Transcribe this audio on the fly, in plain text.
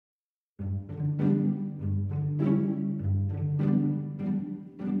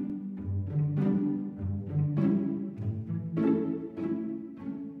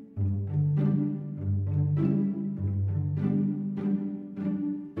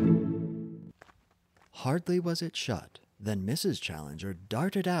Hardly was it shut than Mrs. Challenger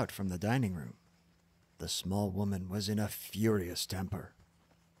darted out from the dining room. The small woman was in a furious temper.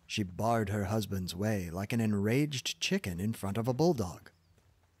 She barred her husband's way like an enraged chicken in front of a bulldog.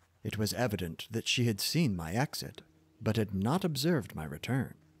 It was evident that she had seen my exit, but had not observed my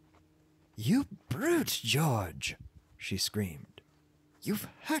return. "You brute, George!" she screamed. "You've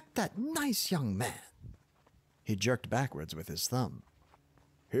hurt that nice young man!" He jerked backwards with his thumb.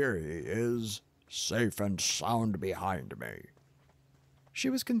 "Here he is, safe and sound behind me." She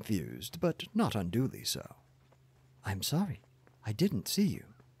was confused, but not unduly so. "I'm sorry. I didn't see you."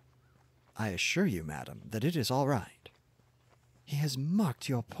 "I assure you, madam, that it is all right." "He has marked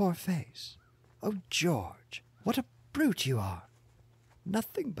your poor face. Oh, George, what a brute you are!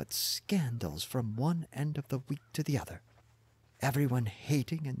 Nothing but scandals from one end of the week to the other. Everyone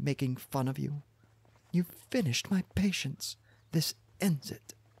hating and making fun of you. You've finished my patience. This ends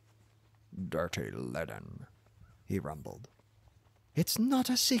it." "Dirty linen," he rumbled. "It's not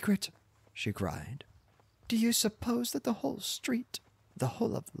a secret," she cried. "Do you suppose that the whole street, the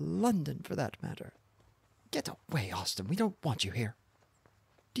whole of London for that matter— Get away, Austin, we don't want you here.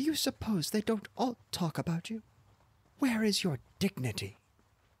 Do you suppose they don't all talk about you? Where is your dignity?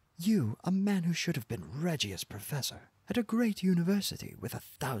 You, a man who should have been Regius Professor at a great university with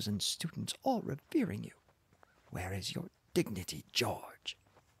 1,000 students all revering you. Where is your dignity, George?"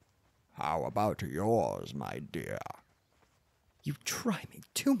 "How about yours, my dear?" "You try me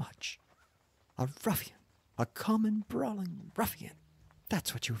too much. A ruffian, a common brawling ruffian.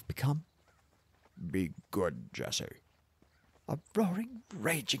 That's what you've become." "Be good, Jesse." "A roaring,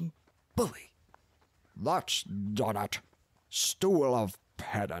 raging bully." "That's done it. Stool of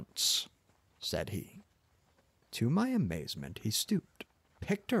pedants," said he. To my amazement, he stooped,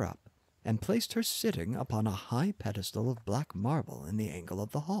 picked her up, and placed her sitting upon a high pedestal of black marble in the angle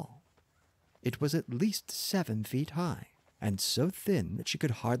of the hall. It was at least 7 feet high, and so thin that she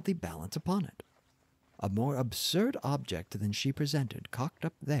could hardly balance upon it. A more absurd object than she presented cocked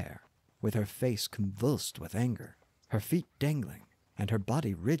up there, with her face convulsed with anger, her feet dangling, and her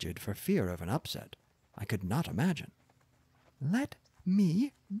body rigid for fear of an upset, I could not imagine. "Let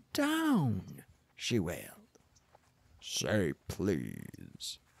me down," she wailed. "Say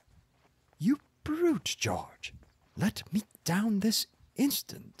please." "You brute, George! Let me down this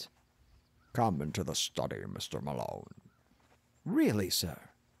instant." "Come into the study, Mr. Malone." "Really, sir,"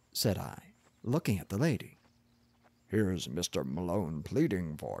 said I, looking at the lady. "Here's Mr. Malone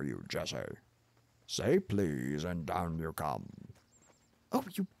pleading for you, Jesse. Say please, and down you come." "Oh,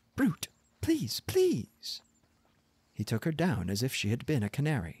 you brute! Please, please!" He took her down as if she had been a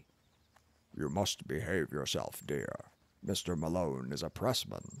canary. "You must behave yourself, dear. Mr. Malone is a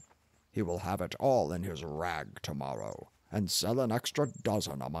pressman. He will have it all in his rag tomorrow, and sell an extra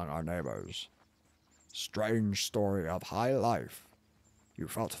dozen among our neighbors. Strange story of high life. You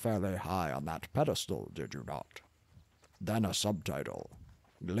felt fairly high on that pedestal, did you not? Then a subtitle,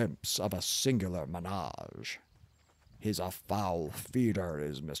 Glimpse of a Singular Menage. He's a foul feeder,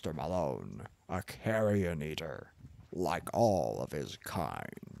 is Mr. Malone, a carrion eater, like all of his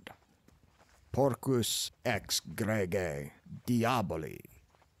kind. Porcus ex grege diaboli,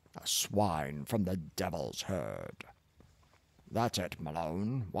 a swine from the devil's herd. That's it,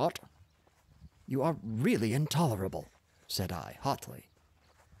 Malone, what?" "You are really intolerable," said I hotly.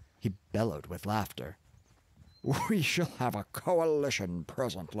 He bellowed with laughter. "We shall have a coalition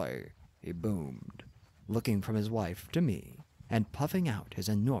presently," he boomed, looking from his wife to me and puffing out his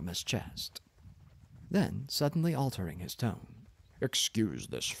enormous chest. Then, suddenly altering his tone, "Excuse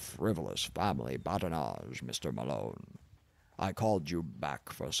this frivolous family badinage, Mr. Malone. I called you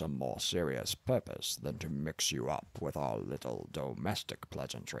back for some more serious purpose than to mix you up with our little domestic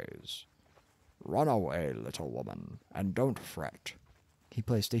pleasantries. Run away, little woman, and don't fret." He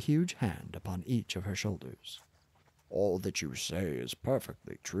placed a huge hand upon each of her shoulders. "All that you say is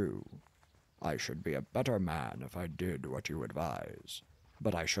perfectly true. I should be a better man if I did what you advise,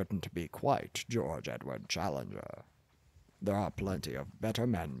 but I shouldn't be quite George Edward Challenger. There are plenty of better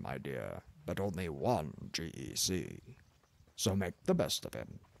men, my dear, but only one GEC. So make the best of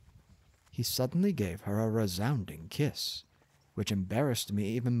him." He suddenly gave her a resounding kiss, which embarrassed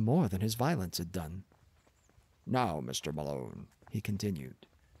me even more than his violence had done. "Now, Mr. Malone," he continued,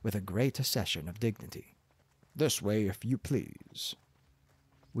 with a great accession of dignity, "this way, if you please."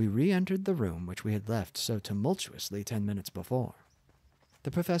 We re-entered the room which we had left so tumultuously 10 minutes before.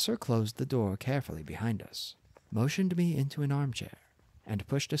 The professor closed the door carefully behind us, motioned me into an armchair, and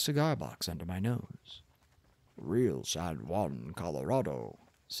pushed a cigar box under my nose. "Real San Juan, Colorado,"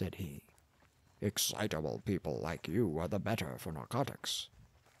 said he. "Excitable people like you are the better for narcotics.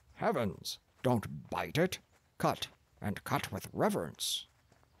 Heavens, Don't bite it. Cut, and cut with reverence.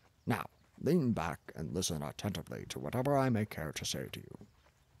 Now, lean back and listen attentively to whatever I may care to say to you.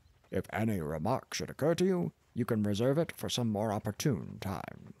 If any remark should occur to you, you can reserve it for some more opportune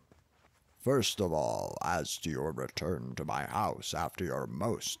time. First of all, as to your return to my house after your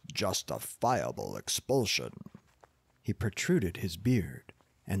most justifiable expulsion. He protruded his beard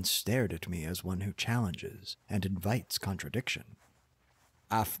and stared at me as one who challenges and invites contradiction.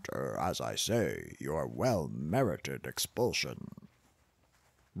 After, as I say, your well-merited expulsion.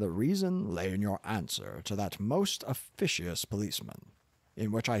 The reason lay in your answer to that most officious policeman,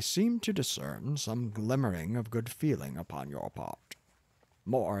 in which I seemed to discern some glimmering of good feeling upon your part,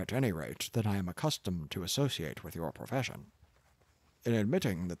 more at any rate than I am accustomed to associate with your profession. In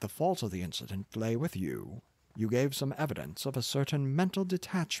admitting that the fault of the incident lay with you, you gave some evidence of a certain mental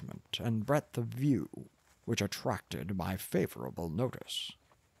detachment and breadth of view, which attracted my favorable notice.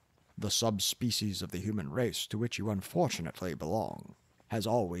 The subspecies of the human race to which you unfortunately belong has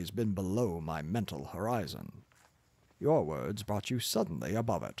always been below my mental horizon. Your words brought you suddenly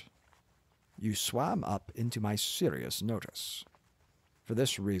above it. You swam up into my serious notice. For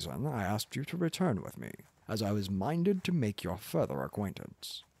this reason I asked you to return with me, as I was minded to make your further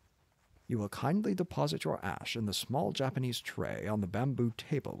acquaintance. You will kindly deposit your ash in the small Japanese tray on the bamboo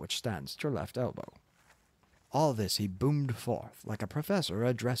table which stands at your left elbow. All this he boomed forth like a professor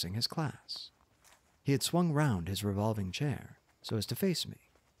addressing his class. He had swung round his revolving chair so as to face me,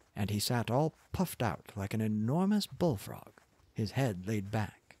 and he sat all puffed out like an enormous bullfrog, his head laid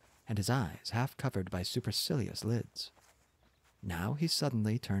back, and his eyes half covered by supercilious lids. Now he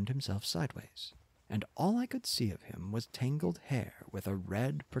suddenly turned himself sideways, and all I could see of him was tangled hair with a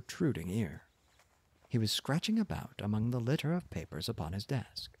red, protruding ear. He was scratching about among the litter of papers upon his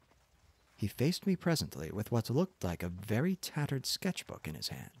desk. He faced me presently with what looked like a very tattered sketchbook in his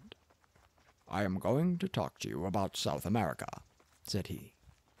hand. "I am going to talk to you about South America," said he.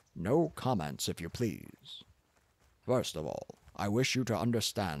 "No comments, if you please. First of all, I wish you to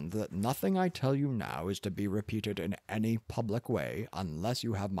understand that nothing I tell you now is to be repeated in any public way unless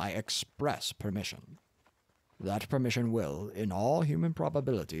you have my express permission. That permission will, in all human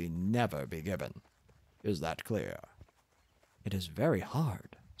probability, never be given. Is that clear?" "It is very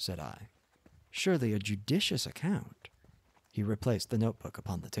hard," said I. "Surely a judicious account." He replaced the notebook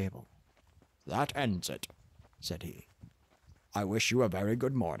upon the table. "That ends it," said he. "I wish you a very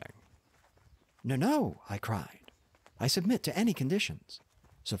good morning." "No, no," I cried. "I submit to any conditions.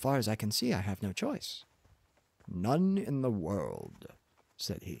 So far as I can see, I have no choice." "None in the world,"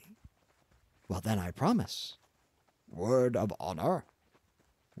 said he. "Well, then I promise." "Word of honor?"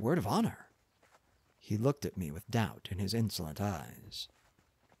 "Word of honor." He looked at me with doubt in his insolent eyes.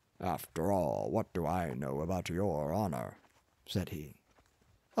 "After all, what do I know about your honor?" said he.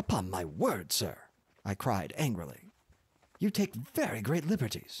 "Upon my word, sir," I cried angrily. "You take very great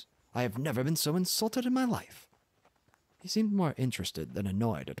liberties. I have never been so insulted in my life." He seemed more interested than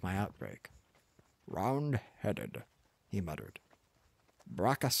annoyed at my outbreak. "Round-headed," he muttered.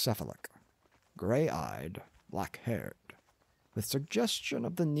 "Brachycephalic, gray-eyed, black-haired, with suggestion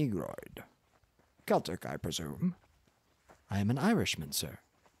of the negroid. Celtic, I presume?" "I am an Irishman, sir."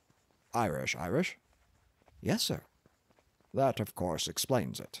 Irish? "Yes, sir." "That, of course,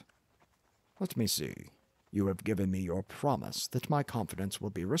 explains it. Let me see. You have given me your promise that my confidence will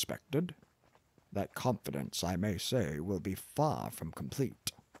be respected. That confidence, I may say, will be far from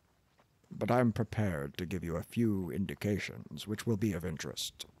complete. But I am prepared to give you a few indications which will be of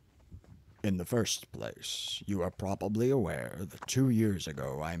interest. In the first place, you are probably aware that 2 years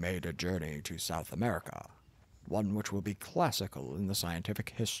ago I made a journey to South America, one which will be classical in the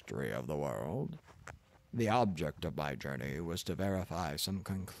scientific history of the world. The object of my journey was to verify some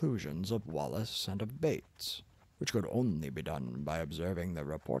conclusions of Wallace and of Bates, which could only be done by observing the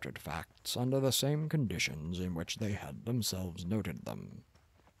reported facts under the same conditions in which they had themselves noted them.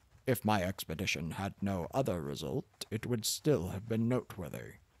 If my expedition had no other result, it would still have been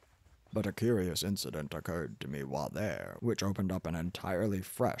noteworthy. But a curious incident occurred to me while there, which opened up an entirely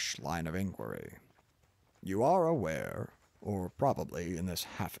fresh line of inquiry. You are aware, or probably in this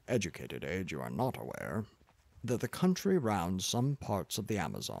half-educated age you are not aware, that the country round some parts of the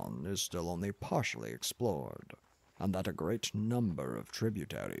Amazon is still only partially explored, and that a great number of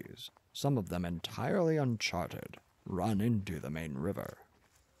tributaries, some of them entirely uncharted, run into the main river.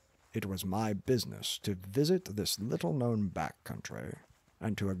 It was my business to visit this little-known back country,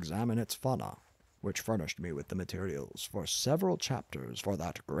 and to examine its fauna, which furnished me with the materials for several chapters for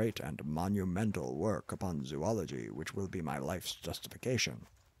that great and monumental work upon zoology which will be my life's justification.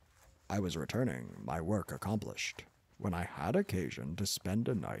 I was returning, my work accomplished, when I had occasion to spend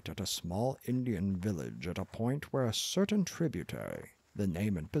a night at a small Indian village at a point where a certain tributary, the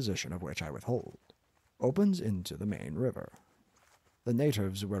name and position of which I withhold, opens into the main river. The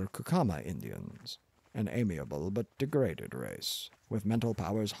natives were Kukama Indians, an amiable but degraded race, with mental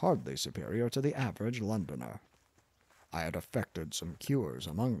powers hardly superior to the average Londoner. I had effected some cures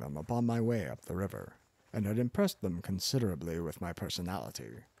among them upon my way up the river, and had impressed them considerably with my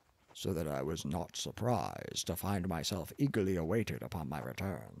personality, so that I was not surprised to find myself eagerly awaited upon my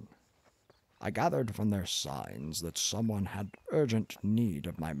return. I gathered from their signs that someone had urgent need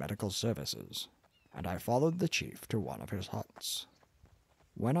of my medical services, and I followed the chief to one of his huts.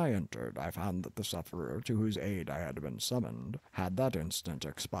 When I entered, I found that the sufferer to whose aid I had been summoned had that instant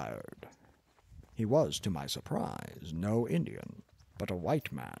expired. He was, to my surprise, no Indian, but a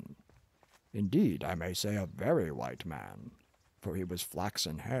white man. Indeed, I may say a very white man, for he was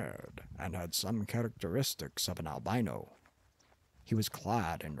flaxen-haired and had some characteristics of an albino. He was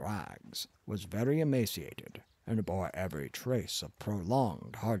clad in rags, was very emaciated, and bore every trace of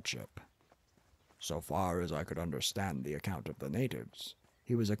prolonged hardship. So far as I could understand the account of the natives,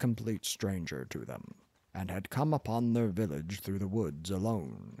 he was a complete stranger to them, and had come upon their village through the woods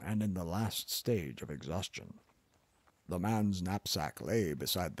alone and in the last stage of exhaustion. The man's knapsack lay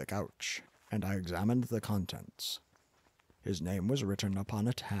beside the couch, and I examined the contents. His name was written upon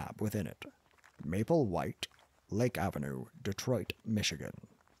a tab within it: Maple White, Lake Avenue, Detroit, Michigan.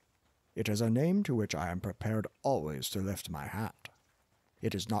 It is a name to which I am prepared always to lift my hat.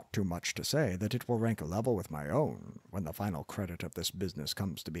 It is not too much to say that it will rank level with my own when the final credit of this business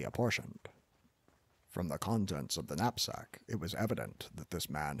comes to be apportioned. From the contents of the knapsack, it was evident that this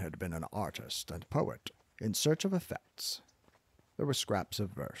man had been an artist and poet in search of effects. There were scraps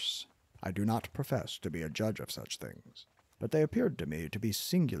of verse. I do not profess to be a judge of such things, but they appeared to me to be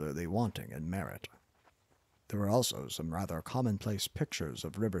singularly wanting in merit. There were also some rather commonplace pictures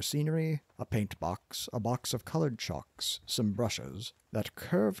of river scenery, a paint-box, a box of colored chalks, some brushes, that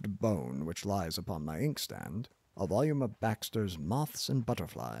curved bone which lies upon my inkstand, a volume of Baxter's Moths and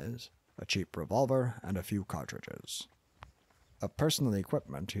Butterflies, a cheap revolver, and a few cartridges. Of personal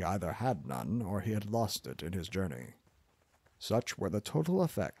equipment he either had none or he had lost it in his journey. Such were the total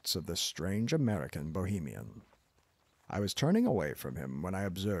effects of this strange American bohemian. I was turning away from him when I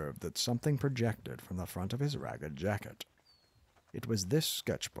observed that something projected from the front of his ragged jacket. It was this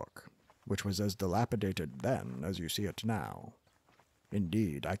sketchbook, which was as dilapidated then as you see it now.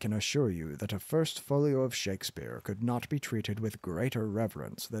 Indeed, I can assure you that a first folio of Shakespeare could not be treated with greater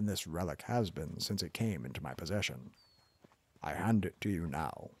reverence than this relic has been since it came into my possession. I hand it to you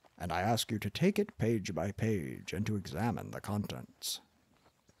now, and I ask you to take it page by page and to examine the contents."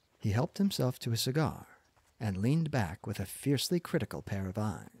 He helped himself to a cigar, and leaned back with a fiercely critical pair of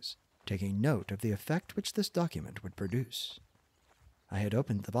eyes, taking note of the effect which this document would produce. I had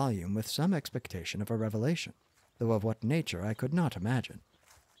opened the volume with some expectation of a revelation, though of what nature I could not imagine.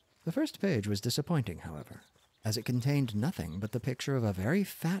 The first page was disappointing, however, as it contained nothing but the picture of a very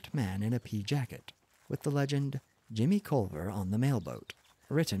fat man in a pea jacket, with the legend, "Jimmy Culver on the mailboat,"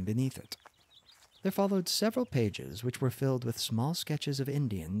 written beneath it. There followed several pages which were filled with small sketches of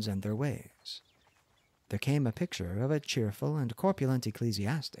Indians and their ways. There came a picture of a cheerful and corpulent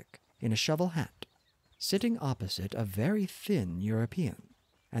ecclesiastic in a shovel hat, sitting opposite a very thin European,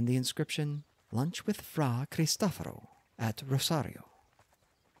 and the inscription, "Lunch with Fra Cristoforo at Rosario."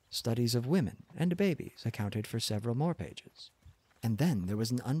 Studies of women and babies accounted for several more pages, and then there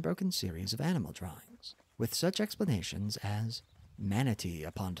was an unbroken series of animal drawings, with such explanations as manatee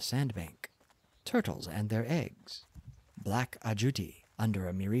upon sandbank, turtles and their eggs, black ajuti under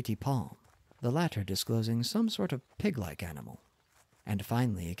a miriti palm, the latter disclosing some sort of pig-like animal. And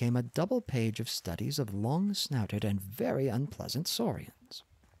finally came a double page of studies of long-snouted and very unpleasant saurians.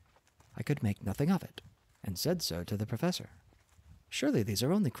 I could make nothing of it, and said so to the professor. "Surely these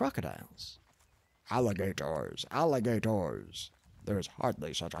are only crocodiles." "Alligators, alligators! There is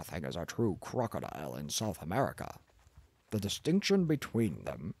hardly such a thing as a true crocodile in South America. The distinction between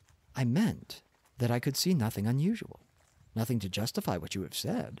them—" "I meant that I could see nothing unusual, nothing to justify what you have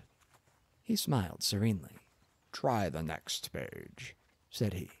said." He smiled serenely. "Try the next page,"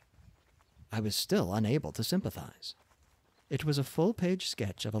 said he. I was still unable to sympathize. It was a full-page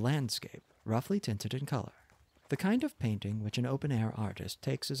sketch of a landscape, roughly tinted in color, the kind of painting which an open-air artist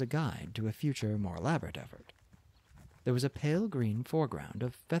takes as a guide to a future, more elaborate effort. There was a pale green foreground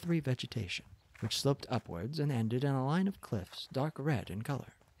of feathery vegetation, which sloped upwards and ended in a line of cliffs dark red in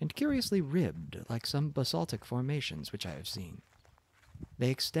color, and curiously ribbed like some basaltic formations which I have seen.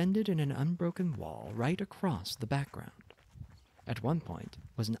 They extended in an unbroken wall right across the background. At one point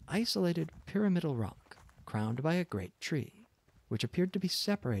was an isolated pyramidal rock, crowned by a great tree, which appeared to be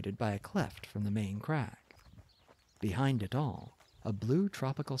separated by a cleft from the main crag. Behind it all, a blue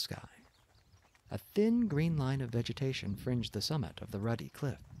tropical sky. A thin green line of vegetation fringed the summit of the ruddy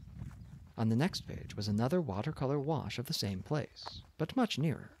cliff. On the next page was another watercolor wash of the same place, but much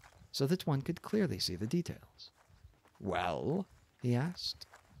nearer, so that one could clearly see the details. "Well?" he asked.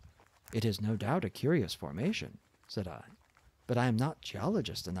 "It is no doubt a curious formation," said I, "but I am not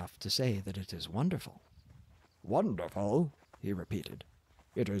geologist enough to say that it is wonderful." "Wonderful?" he repeated.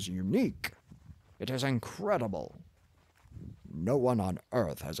 "It is unique. It is incredible. No one on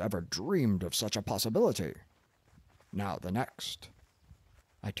Earth has ever dreamed of such a possibility. Now the next."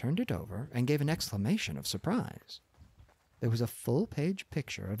 I turned it over and gave an exclamation of surprise. There was a full-page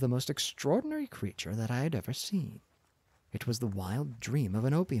picture of the most extraordinary creature that I had ever seen. It was the wild dream of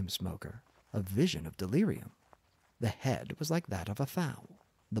an opium smoker, a vision of delirium. The head was like that of a fowl,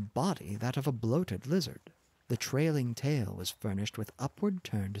 the body that of a bloated lizard. The trailing tail was furnished with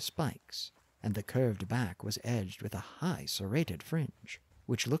upward-turned spikes, and the curved back was edged with a high serrated fringe,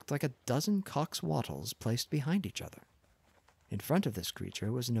 which looked like a dozen cock's wattles placed behind each other. In front of this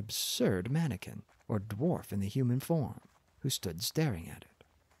creature was an absurd mannequin, or dwarf in the human form, who stood staring at it.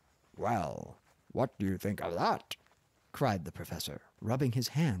 "Well, what do you think of that?" cried the professor, rubbing his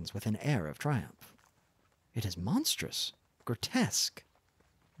hands with an air of triumph. "It is monstrous, grotesque."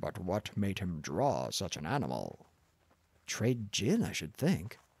 "But what made him draw such an animal?" "Trade gin, I should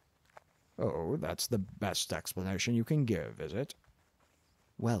think." "Oh, that's the best explanation you can give, is it?"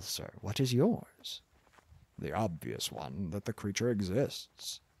 "Well, sir, what is yours?" "The obvious one, that the creature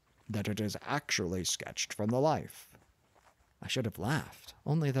exists. That it is actually sketched from the life." I should have laughed,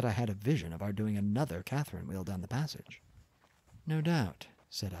 only that I had a vision of our doing another Catherine wheel down the passage. "No doubt,"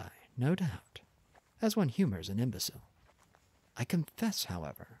 said I, "no doubt, as one humors an imbecile. I confess,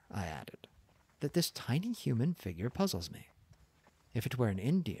 however," I added, "that this tiny human figure puzzles me. If it were an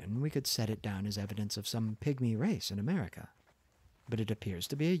Indian, we could set it down as evidence of some pygmy race in America. But it appears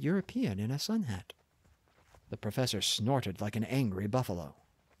to be a European in a sun hat." The professor snorted like an angry buffalo.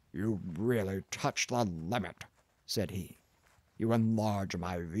 "You really touch the limit," said he. "You enlarge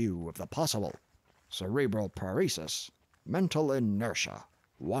my view of the possible. Cerebral paresis, mental inertia.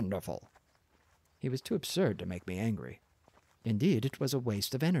 Wonderful." He was too absurd to make me angry. Indeed, it was a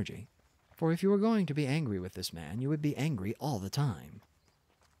waste of energy, for if you were going to be angry with this man, you would be angry all the time.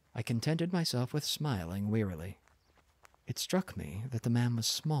 I contented myself with smiling wearily. "It struck me that the man was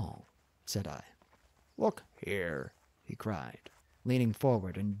small," said I. "Look here," he cried, leaning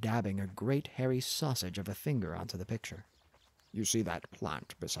forward and dabbing a great hairy sausage of a finger onto the picture. "You see that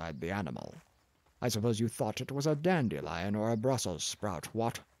plant beside the animal? I suppose you thought it was a dandelion or a Brussels sprout,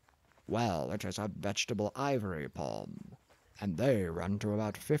 what? Well, it is a vegetable ivory palm, and they run to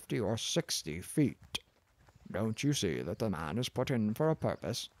about 50 or 60 feet. Don't you see that the man is put in for a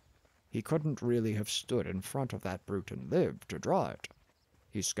purpose? He couldn't really have stood in front of that brute and lived to draw it.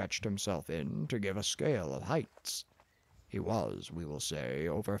 He sketched himself in to give a scale of heights. He was, we will say,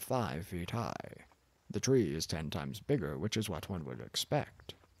 over 5 feet high. The tree is 10 times bigger, which is what one would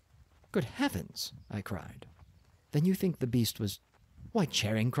expect." "Good heavens!" I cried. "Then you think the beast was... Why,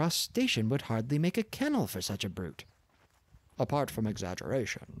 Charing Cross Station would hardly make a kennel for such a brute." "Apart from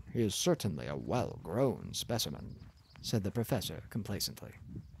exaggeration, he is certainly a well-grown specimen," said the professor complacently.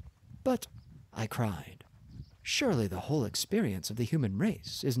 "But," I cried, "surely the whole experience of the human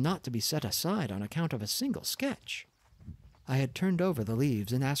race is not to be set aside on account of a single sketch." I had turned over the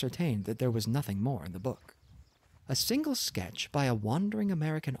leaves and ascertained that there was nothing more in the book. A single sketch by a wandering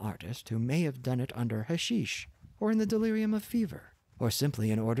American artist who may have done it under hashish, or in the delirium of fever, or simply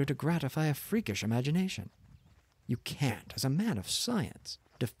in order to gratify a freakish imagination. You can't, as a man of science,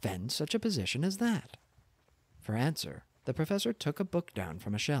 defend such a position as that. For answer, the professor took a book down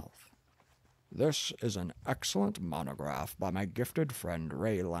from a shelf. "This is an excellent monograph by my gifted friend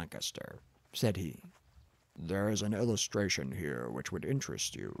Ray Lancaster," said he. "There is an illustration here which would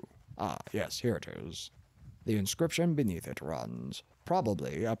interest you. Ah, yes, here it is. The inscription beneath it runs,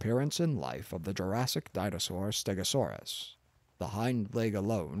 'Probably appearance in life of the Jurassic dinosaur Stegosaurus. The hind leg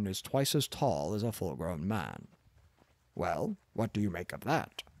alone is twice as tall as a full-grown man.' Well, what do you make of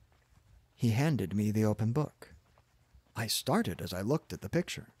that?" He handed me the open book. I started as I looked at the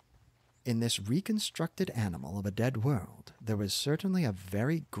picture. In this reconstructed animal of a dead world, there was certainly a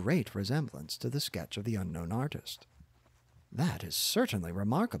very great resemblance to the sketch of the unknown artist. "That is certainly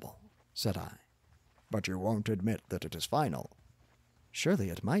remarkable," said I. "But you won't admit that it is final." "Surely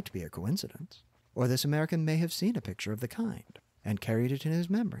it might be a coincidence, or this American may have seen a picture of the kind, and carried it in his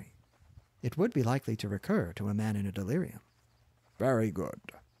memory. It would be likely to recur to a man in a delirium." "Very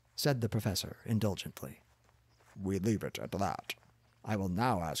good," said the professor indulgently. We leave it at that. I will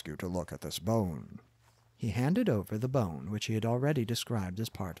now ask you to look at this bone. He handed over the bone which he had already described as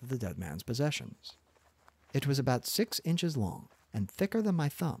part of the dead man's possessions. It was about 6 inches long and thicker than my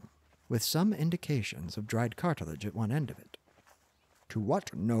thumb, with some indications of dried cartilage at one end of it. To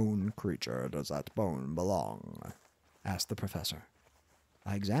what known creature does that bone belong? Asked the professor.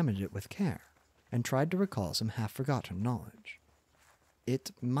 I examined it with care and tried to recall some half-forgotten knowledge.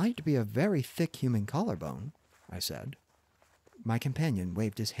 It might be a very thick human collarbone, I said. My companion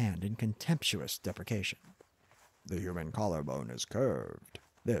waved his hand in contemptuous deprecation. The human collarbone is curved.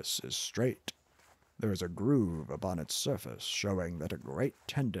 This is straight. There is a groove upon its surface showing that a great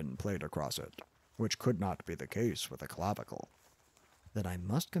tendon played across it, which could not be the case with a clavicle. Then I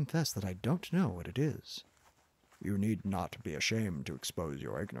must confess that I don't know what it is. You need not be ashamed to expose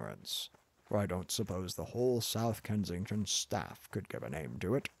your ignorance, for I don't suppose the whole South Kensington staff could give a name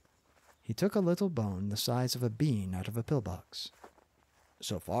to it. He took a little bone the size of a bean out of a pillbox.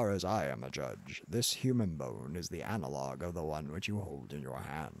 So far as I am a judge, this human bone is the analog of the one which you hold in your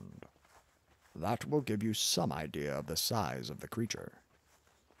hand. That will give you some idea of the size of the creature.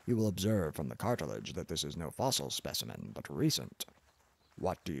 You will observe from the cartilage that this is no fossil specimen, but recent.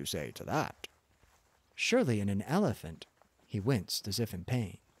 What do you say to that? Surely in an elephant. He winced as if in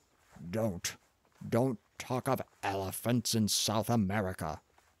pain. Don't talk of elephants in South America,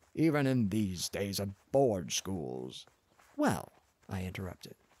 even in these days of board schools. Well, I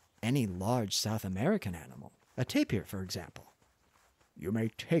interrupted, any large South American animal, a tapir, for example. You may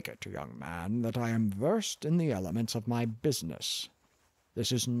take it, young man, that I am versed in the elements of my business.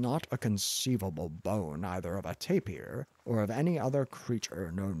 This is not a conceivable bone either of a tapir or of any other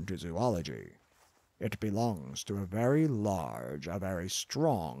creature known to zoology. It belongs to a very large, a very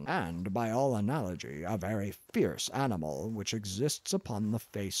strong, and, by all analogy, a very fierce animal which exists upon the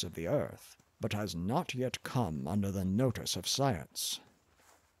face of the earth, but has not yet come under the notice of science.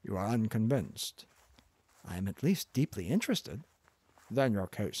 You are unconvinced. I am at least deeply interested. Then your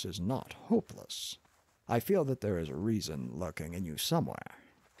case is not hopeless. I feel that there is a reason lurking in you somewhere,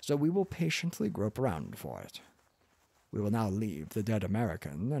 so we will patiently grope around for it. We will now leave the dead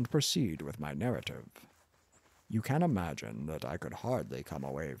American and proceed with my narrative. You can imagine that I could hardly come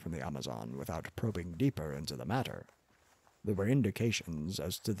away from the Amazon without probing deeper into the matter. There were indications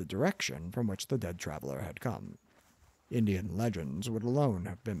as to the direction from which the dead traveler had come. Indian legends would alone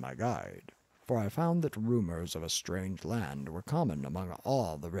have been my guide, for I found that rumors of a strange land were common among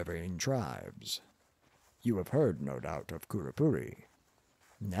all the riverine tribes. You have heard, no doubt, of Kurupuri.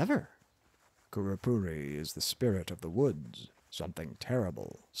 Never. Kurupuri is the spirit of the woods, something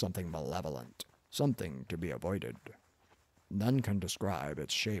terrible, something malevolent, something to be avoided. None can describe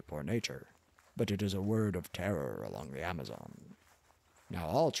its shape or nature, but it is a word of terror along the Amazon. Now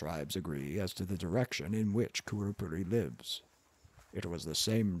all tribes agree as to the direction in which Kurupuri lives. It was the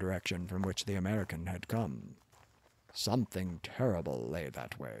same direction from which the American had come. Something terrible lay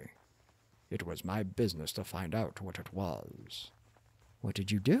that way. It was my business to find out what it was. What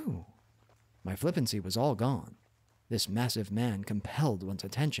did you do? My flippancy was all gone. This massive man compelled one's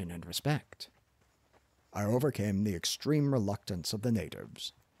attention and respect. I overcame the extreme reluctance of the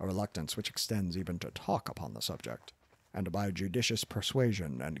natives, a reluctance which extends even to talk upon the subject, and by judicious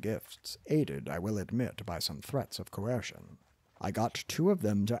persuasion and gifts, aided, I will admit, by some threats of coercion, I got 2 of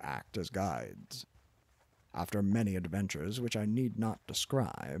them to act as guides. After many adventures which I need not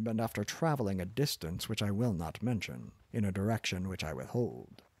describe, and after traveling a distance which I will not mention, in a direction which I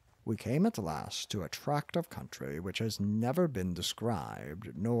withhold, we came at last to a tract of country which has never been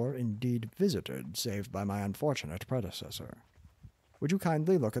described, nor indeed visited, save by my unfortunate predecessor. Would you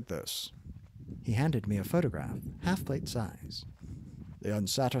kindly look at this? He handed me a photograph, half-plate size. The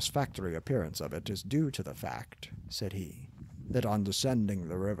unsatisfactory appearance of it is due to the fact, said he, that on descending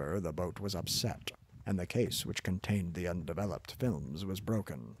the river the boat was upset, and the case which contained the undeveloped films was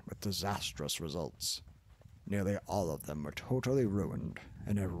broken, with disastrous results. Nearly all of them were totally ruined,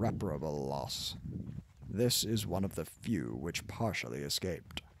 an irreparable loss. This is one of the few which partially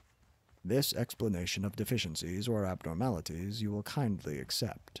escaped. This explanation of deficiencies or abnormalities you will kindly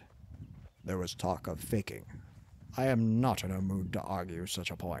accept. There was talk of faking. I am not in a mood to argue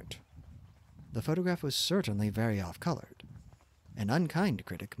such a point. The photograph was certainly very off-colored. An unkind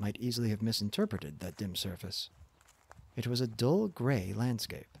critic might easily have misinterpreted that dim surface. It was a dull gray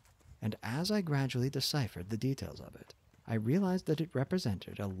landscape, and as I gradually deciphered the details of it, I realized that it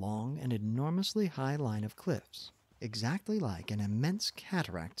represented a long and enormously high line of cliffs, exactly like an immense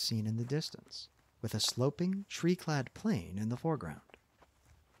cataract seen in the distance, with a sloping, tree-clad plain in the foreground.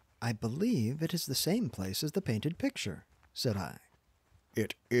 I believe it is the same place as the painted picture, said I.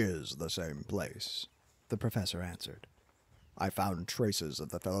 It is the same place. the professor answered. I found traces of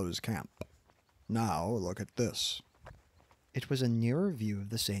the fellow's camp. Now look at this. It was a nearer view of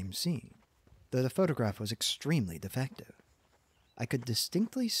the same scene, though the photograph was extremely defective. I could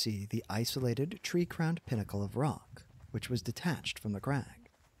distinctly see the isolated tree-crowned pinnacle of rock, which was detached from the crag.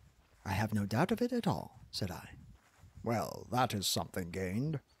 I have no doubt of it at all, said I. Well, that is something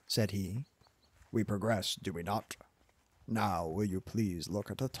gained, said he. We progress, do we not? Now will you please look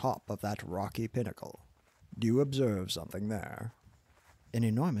at the top of that rocky pinnacle? Do you observe something there? An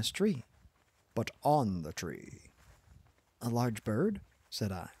enormous tree. But on the tree. A large bird?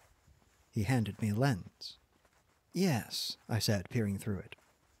 Said I. He handed me a lens. Yes, I said, peering through it.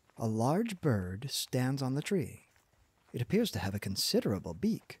 A large bird stands on the tree. It appears to have a considerable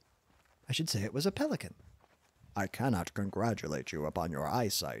beak. I should say it was a pelican. I cannot congratulate you upon your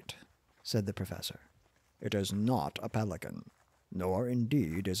eyesight, said the professor. It is not a pelican, nor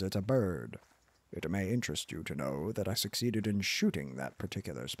indeed is it a bird. It may interest you to know that I succeeded in shooting that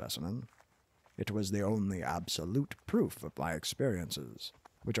particular specimen. It was the only absolute proof of my experiences,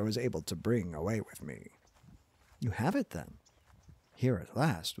 which I was able to bring away with me. You have it, then? Here at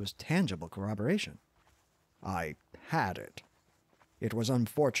last was tangible corroboration. I had it. It was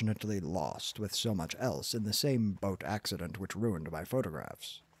unfortunately lost with so much else in the same boat accident which ruined my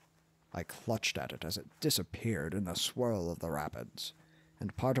photographs. I clutched at it as it disappeared in the swirl of the rapids,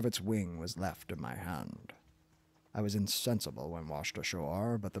 and part of its wing was left in my hand. I was insensible when washed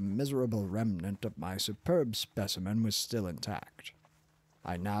ashore, but the miserable remnant of my superb specimen was still intact.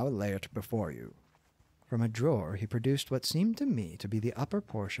 I now lay it before you. From a drawer he produced what seemed to me to be the upper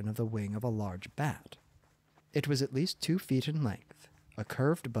portion of the wing of a large bat. It was at least 2 feet in length, a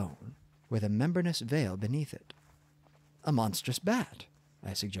curved bone, with a membranous veil beneath it. A monstrous bat,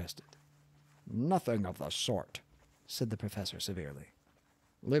 I suggested. Nothing of the sort, said the professor severely.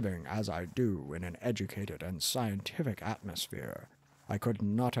 Living as I do in an educated and scientific atmosphere, I could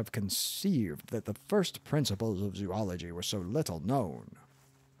not have conceived that the first principles of zoology were so little known.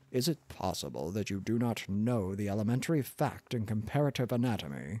 Is it possible that you do not know the elementary fact in comparative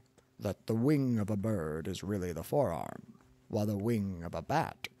anatomy that the wing of a bird is really the forearm, while the wing of a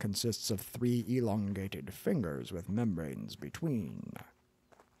bat consists of 3 elongated fingers with membranes between?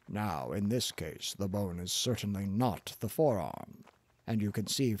 Now, in this case, the bone is certainly not the forearm, and you can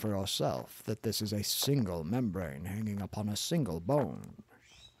see for yourself that this is a single membrane hanging upon a single bone,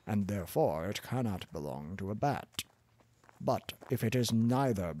 and therefore it cannot belong to a bat. But if it is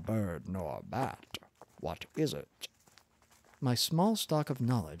neither bird nor bat, what is it? My small stock of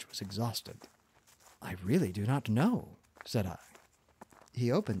knowledge was exhausted. I really do not know, said I.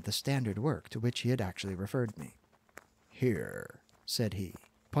 He opened the standard work to which he had actually referred me. Here, said he,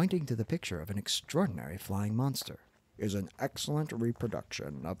 pointing to the picture of an extraordinary flying monster, is an excellent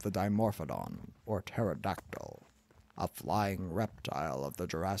reproduction of the Dimorphodon, or pterodactyl, a flying reptile of the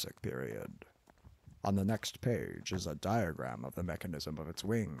Jurassic period. On the next page is a diagram of the mechanism of its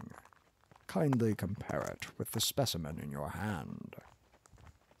wing. Kindly compare it with the specimen in your hand.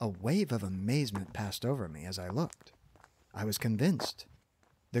 A wave of amazement passed over me as I looked. I was convinced.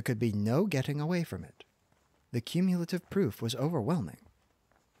 There could be no getting away from it. The cumulative proof was overwhelming.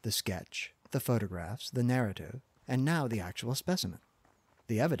 The sketch, the photographs, the narrative, and now the actual specimen.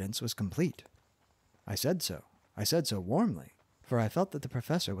 The evidence was complete. I said so. I said so warmly, for I felt that the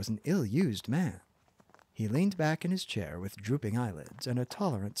professor was an ill-used man. He leaned back in his chair with drooping eyelids and a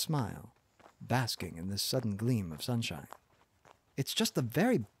tolerant smile, basking in this sudden gleam of sunshine. It's just the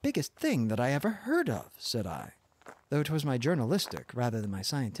very biggest thing that I ever heard of, said I, though it was my journalistic rather than my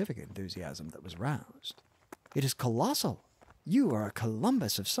scientific enthusiasm that was roused. It is colossal. You are a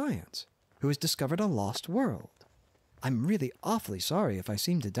Columbus of science, who has discovered a lost world. I'm really awfully sorry if I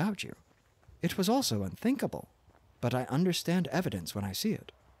seem to doubt you. It was also unthinkable, but I understand evidence when I see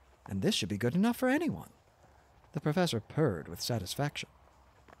it, and this should be good enough for anyone. The professor purred with satisfaction.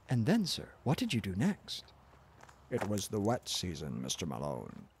 And then, sir, what did you do next? It was the wet season, Mr.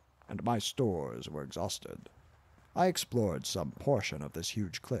 Malone, and my stores were exhausted. I explored some portion of this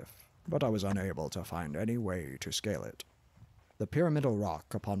huge cliff, but I was unable to find any way to scale it. The pyramidal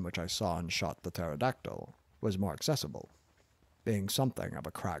rock upon which I saw and shot the pterodactyl was more accessible. Being something of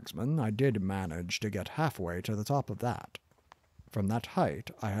a cragsman, I did manage to get halfway to the top of that. From that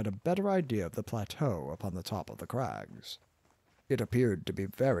height, I had a better idea of the plateau upon the top of the crags. It appeared to be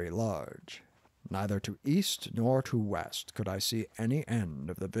very large. Neither to east nor to west could I see any end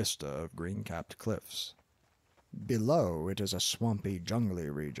of the vista of green-capped cliffs. Below it is a swampy, jungly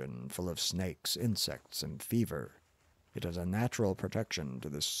region full of snakes, insects, and fever. It is a natural protection to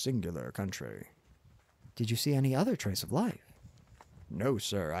this singular country. Did you see any other trace of life? No,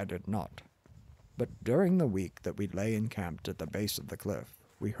 sir, I did not. But during the week that we lay encamped at the base of the cliff,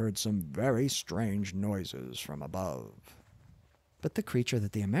 we heard some very strange noises from above. But the creature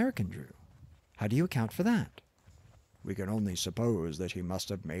that the American drew, how do you account for that? We can only suppose that he must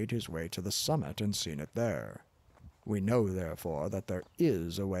have made his way to the summit and seen it there. We know, therefore, that there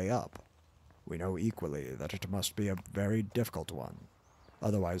is a way up. We know equally that it must be a very difficult one.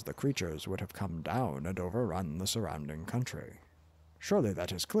 Otherwise the creatures would have come down and overrun the surrounding country. Surely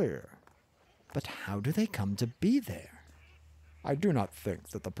that is clear. But how do they come to be there? I do not think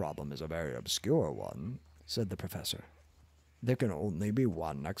that the problem is a very obscure one, said the professor. There can only be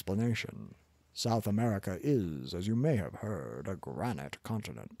one explanation. South America is, as you may have heard, a granite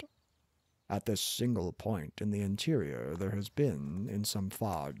continent. At this single point in the interior there has been, in some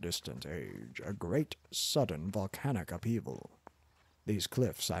far distant age, a great sudden volcanic upheaval. These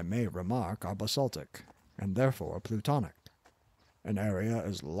cliffs, I may remark, are basaltic, and therefore plutonic. An area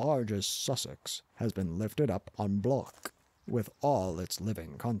as large as Sussex has been lifted up en bloc, with all its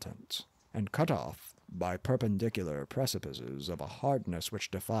living contents, and cut off by perpendicular precipices of a hardness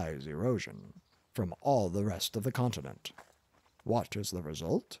which defies erosion, from all the rest of the continent. What is the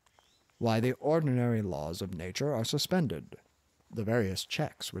result? Why, the ordinary laws of nature are suspended. The various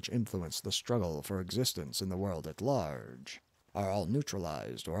checks which influence the struggle for existence in the world at large are all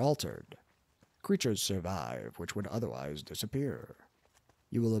neutralized or altered. Creatures survive which would otherwise disappear.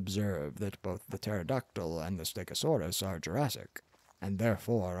 You will observe that both the pterodactyl and the stegosaurus are Jurassic, and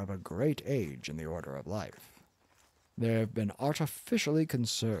therefore of a great age in the order of life. They have been artificially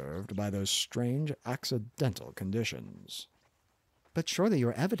conserved by those strange accidental conditions. But surely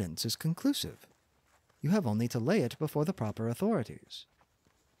your evidence is conclusive. You have only to lay it before the proper authorities.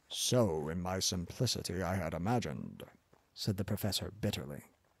 So, in my simplicity, I had imagined, said the professor bitterly.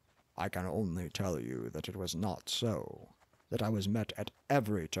 I can only tell you that it was not so, that I was met at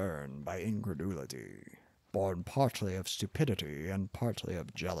every turn by incredulity, born partly of stupidity and partly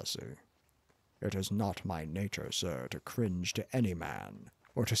of jealousy. It is not my nature, sir, to cringe to any man,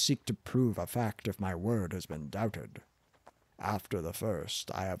 or to seek to prove a fact if my word has been doubted. After the first,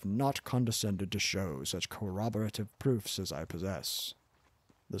 I have not condescended to show such corroborative proofs as I possess.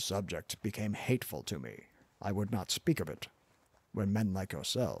 The subject became hateful to me. I would not speak of it. When men like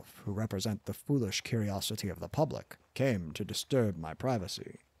yourself, who represent the foolish curiosity of the public, came to disturb my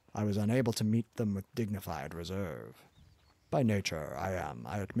privacy, I was unable to meet them with dignified reserve. By nature I am,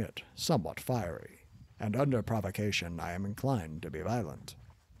 I admit, somewhat fiery, and under provocation I am inclined to be violent.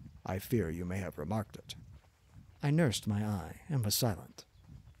 I fear you may have remarked it. I nursed my eye and was silent.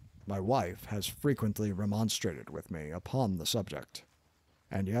 My wife has frequently remonstrated with me upon the subject,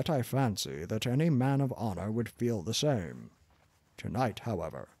 and yet I fancy that any man of honor would feel the same. Tonight,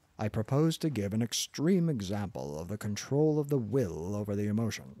 however, I propose to give an extreme example of the control of the will over the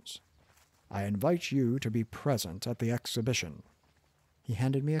emotions. I invite you to be present at the exhibition. He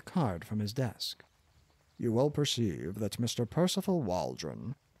handed me a card from his desk. You will perceive that Mr. Percival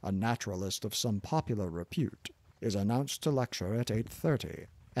Waldron, a naturalist of some popular repute, is announced to lecture at 8:30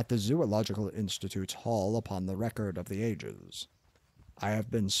 at the Zoological Institute's hall upon the record of the ages. I have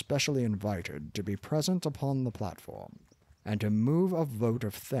been specially invited to be present upon the platform, and to move a vote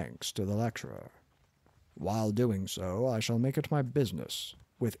of thanks to the lecturer. While doing so, I shall make it my business,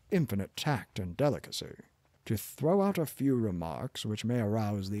 with infinite tact and delicacy, to throw out a few remarks which may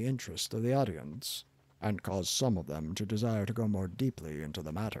arouse the interest of the audience, and cause some of them to desire to go more deeply into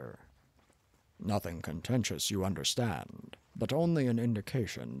the matter. Nothing contentious, you understand, but only an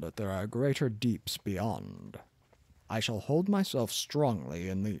indication that there are greater deeps beyond. I shall hold myself strongly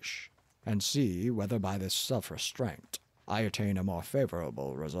in leash, and see whether by this self-restraint I attain a more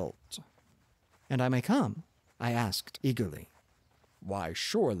favorable result. And I may come? I asked eagerly. Why,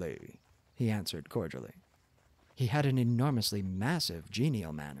 surely, he answered cordially. He had an enormously massive,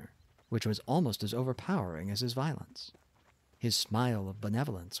 genial manner, which was almost as overpowering as his violence. His smile of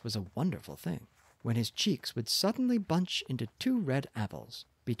benevolence was a wonderful thing, when his cheeks would suddenly bunch into 2 red apples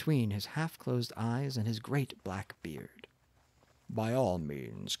between his half-closed eyes and his great black beard. By all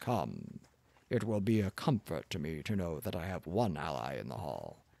means, come. It will be a comfort to me to know that I have one ally in the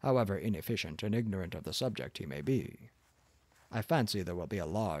hall, however inefficient and ignorant of the subject he may be. I fancy there will be a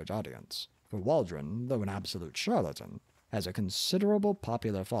large audience, for Waldron, though an absolute charlatan, has a considerable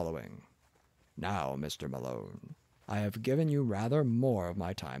popular following. Now, Mr. Malone, I have given you rather more of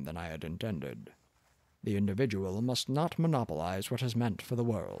my time than I had intended. The individual must not monopolize what is meant for the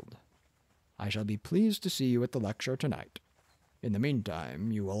world. I shall be pleased to see you at the lecture tonight. In the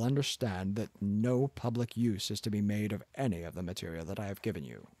meantime, you will understand that no public use is to be made of any of the material that I have given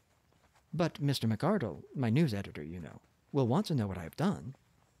you. But Mr. McArdle, my news editor, you know, will want to know what I have done.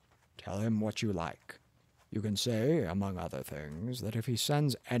 Tell him what you like. You can say, among other things, that if he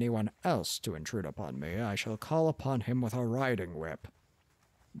sends anyone else to intrude upon me, I shall call upon him with a riding whip.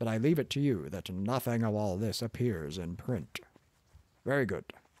 But I leave it to you that nothing of all this appears in print. Very good.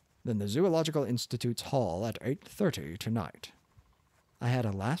 Then the Zoological Institute's hall at 8:30 tonight. I had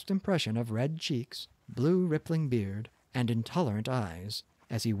a last impression of red cheeks, blue rippling beard, and intolerant eyes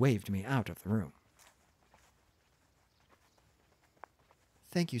as he waved me out of the room.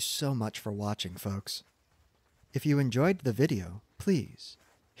 Thank you so much for watching, folks. If you enjoyed the video, please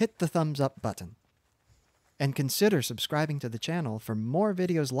hit the thumbs up button. And consider subscribing to the channel for more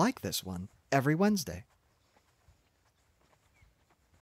videos like this one every Wednesday.